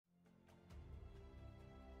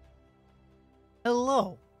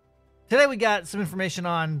Hello. Today we got some information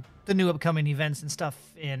on the new upcoming events and stuff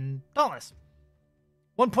in Dauntless.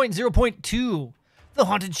 1.0.2, The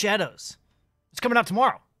Haunted Shadows. It's coming out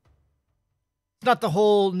tomorrow. It's not the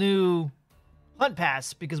whole new Hunt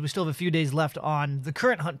Pass because we still have a few days left on the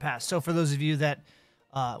current Hunt Pass. So for those of you that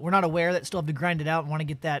were not aware that still have to grind it out and want to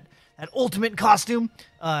get that ultimate costume,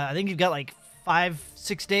 I think you've got like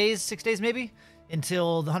 6 days maybe,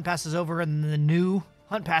 until the Hunt Pass is over and the new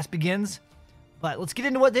Hunt Pass begins. But let's get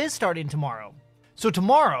into what is starting tomorrow. So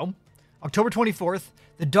tomorrow, October 24th,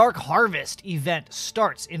 the Dark Harvest event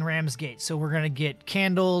starts in Ramsgate. So we're going to get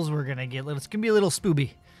candles, we're going to get it's going to be a little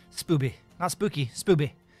spooby, not spooky,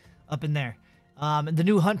 spooby up in there. And the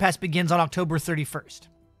new Hunt Pass begins on October 31st.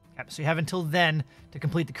 Okay, so you have until then to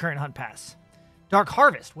complete the current Hunt Pass. Dark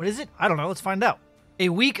Harvest, what is it? I don't know, let's find out. A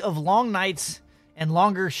week of long nights and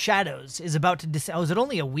longer shadows is about to descend. Oh, is it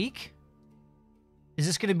only a week? Is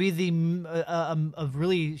this going to be the a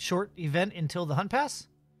really short event until the Hunt Pass?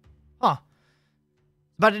 Huh.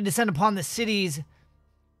 About to descend upon the city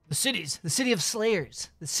of Slayers. The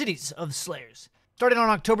cities of Slayers. Starting on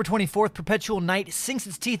October 24th, Perpetual Night sinks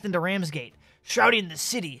its teeth into Ramsgate, shrouding the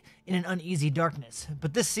city in an uneasy darkness.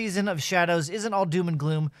 But this season of shadows isn't all doom and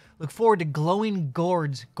gloom. Look forward to glowing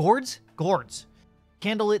gourds. Gourds?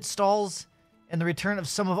 Candlelit stalls, and the return of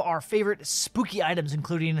some of our favorite spooky items,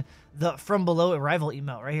 including the From Below Arrival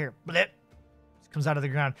emote right here. Blip. It comes out of the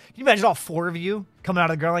ground. Can you imagine all 4 of you coming out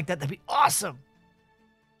of the ground like that? That'd be awesome.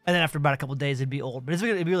 And then after about a couple days, it'd be old. But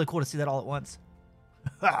it'd be really cool to see that all at once.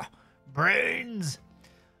 Brains.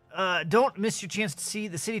 Don't miss your chance to see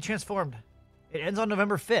the city transformed. It ends on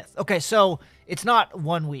November 5th. Okay, so it's not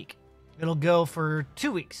 1 week. It'll go for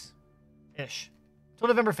 2 weeks-ish. Till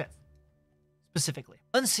November 5th. Specifically.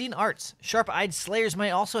 Unseen arts. Sharp-eyed slayers may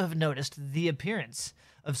also have noticed the appearance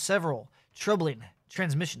of several troubling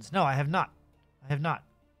transmissions. No, I have not.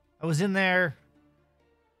 I was in there.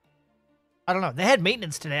 I don't know. They had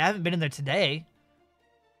maintenance today. I haven't been in there today.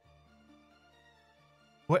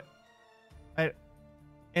 What?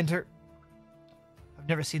 Enter. I've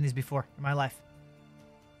never seen these before in my life.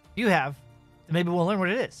 If you have, then maybe we'll learn what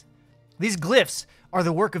it is. These glyphs are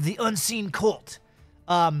the work of the Unseen Cult.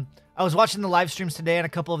 I was watching the live streams today and a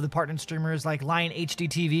couple of the partner streamers like Lion HD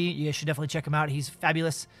TV. You guys should definitely check him out. He's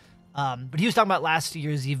fabulous. But he was talking about last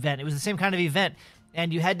year's event. It was the same kind of event,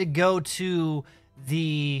 and you had to go to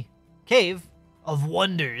the Cave of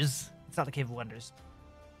Wonders. It's not the Cave of Wonders.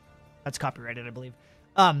 That's copyrighted, I believe.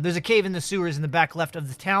 There's a cave in the sewers in the back left of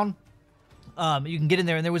the town. You can get in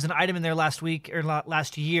there, and there was an item in there last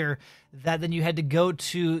year that then you had to go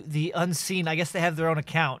to the Unseen. I guess they have their own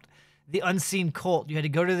account. The Unseen Cult. You had to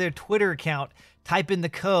go to their Twitter account, type in the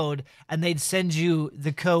code, and they'd send you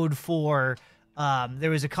the code for, there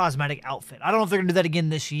was a cosmetic outfit. I don't know if they're going to do that again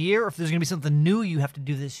this year, or if there's going to be something new you have to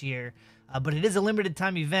do this year. But it is a limited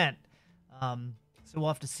time event. So we'll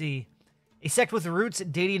have to see. A sect with roots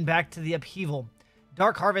dating back to the upheaval.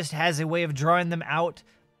 Dark Harvest has a way of drawing them out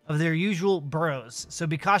of their usual burrows. So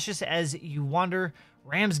be cautious as you wander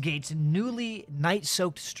Ramsgate's newly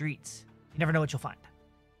night-soaked streets. You never know what you'll find.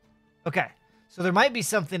 Okay, so there might be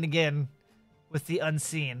something again with the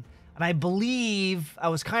Unseen. And I believe I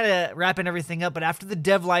was kind of wrapping everything up, but after the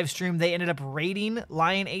dev live stream, they ended up raiding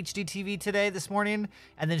Lion HD TV this morning.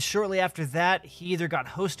 And then shortly after that, he either got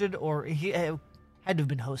hosted or he had to have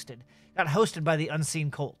been hosted. Got hosted by the Unseen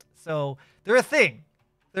Cult. So they're a thing.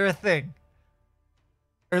 Or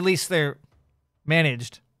at least they're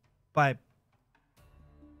managed by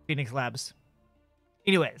Phoenix Labs.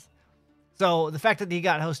 Anyways. So the fact that he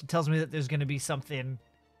got hosted tells me that there's going to be something.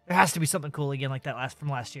 There has to be something cool again like that from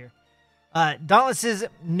last year. Dauntless's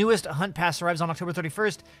newest Hunt Pass arrives on October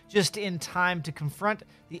 31st, just in time to confront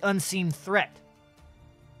the unseen threat.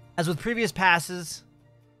 As with previous passes,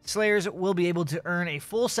 Slayers will be able to earn a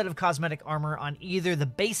full set of cosmetic armor on either the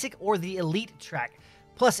basic or the elite track,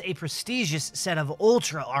 plus a prestigious set of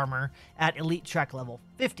ultra armor at elite track level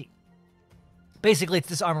 50. Basically, it's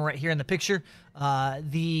this armor right here in the picture.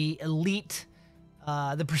 The elite,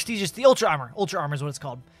 the prestigious, the ultra armor. Ultra armor is what it's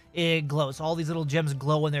called. It glows. All these little gems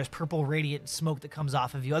glow when there's purple radiant smoke that comes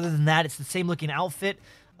off of you. Other than that, it's the same looking outfit.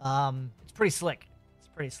 It's pretty slick.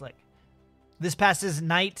 This passes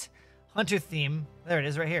night hunter theme. There it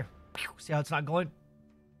is right here. See how it's not going?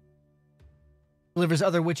 Delivers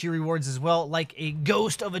other witchy rewards as well, like a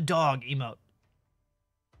ghost of a dog emote.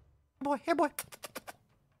 Here, boy.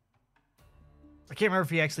 I can't remember if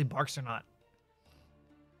he actually barks or not.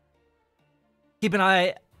 Keep an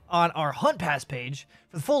eye on our Hunt Pass page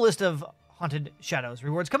for the full list of Haunted Shadows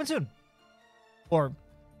rewards coming soon. Or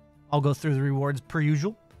I'll go through the rewards per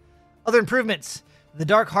usual. Other improvements. The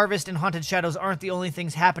Dark Harvest and Haunted Shadows aren't the only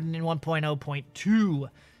things happening in 1.0.2.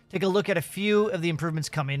 Take a look at a few of the improvements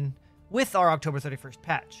coming with our October 31st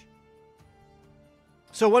patch.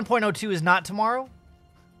 So 1.02 is not tomorrow?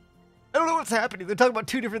 I don't know what's happening. They're talking about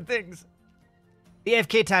two different things. The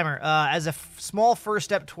AFK timer. As a small first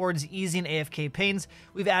step towards easing AFK pains,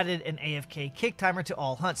 we've added an AFK kick timer to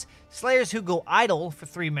all hunts. Slayers who go idle for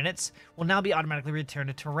 3 minutes will now be automatically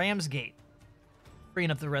returned to Ramsgate,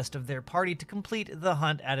 freeing up the rest of their party to complete the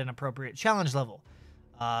hunt at an appropriate challenge level.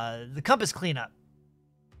 The compass cleanup.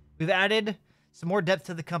 We've added some more depth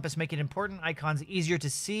to the compass, making important icons easier to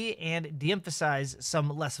see and de-emphasize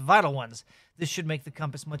some less vital ones. This should make the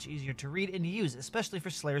compass much easier to read and use, especially for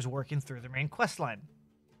Slayers working through the main quest line.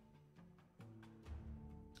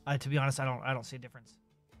 To be honest, I don't see a difference.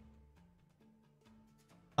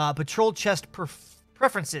 Patrol chest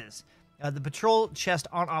preferences. The patrol chest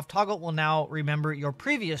on-off toggle will now remember your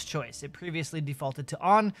previous choice. It previously defaulted to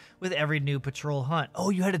on with every new patrol hunt. Oh,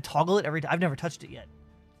 you had to toggle it every time? I've never touched it yet.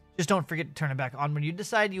 Just don't forget to turn it back on when you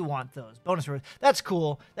decide you want those bonus rewards. That's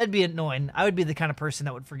cool. That'd be annoying. I would be the kind of person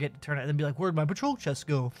that would forget to turn it and then be like, where'd my patrol chest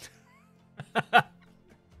go?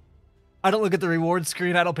 I don't look at the reward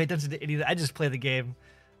screen. I don't pay attention to any of that. I just play the game.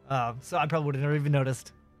 So I probably would have never even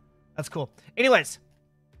noticed. That's cool. Anyways,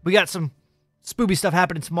 we got some spooky stuff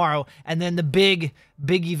happening tomorrow. And then the big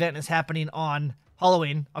event is happening on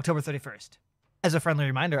Halloween, October 31st. As a friendly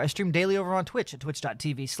reminder, I stream daily over on Twitch at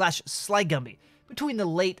twitch.tv/SlyGumbi. Between the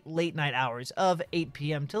late night hours of 8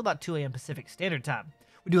 p.m. till about 2 a.m. Pacific Standard Time.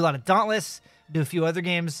 We do a lot of Dauntless, do a few other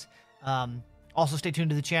games. Also, stay tuned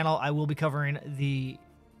to the channel. I will be covering the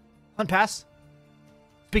Hunt Pass.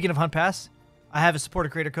 Speaking of Hunt Pass, I have a supporter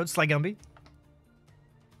creator code, SlyGumbi.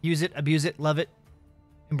 Use it, abuse it, love it,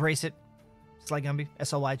 embrace it. SlyGumbi,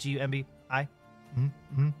 SLYGUMBI.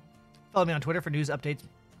 Follow me on Twitter for news, updates,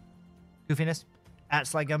 goofiness, at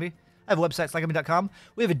SlyGumbi. I have a website, SlyGumbi.com.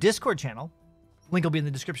 We have a Discord channel. Link will be in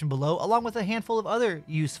the description below, along with a handful of other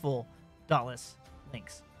useful Dauntless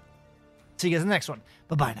links. See you guys in the next one.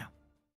 Bye-bye now.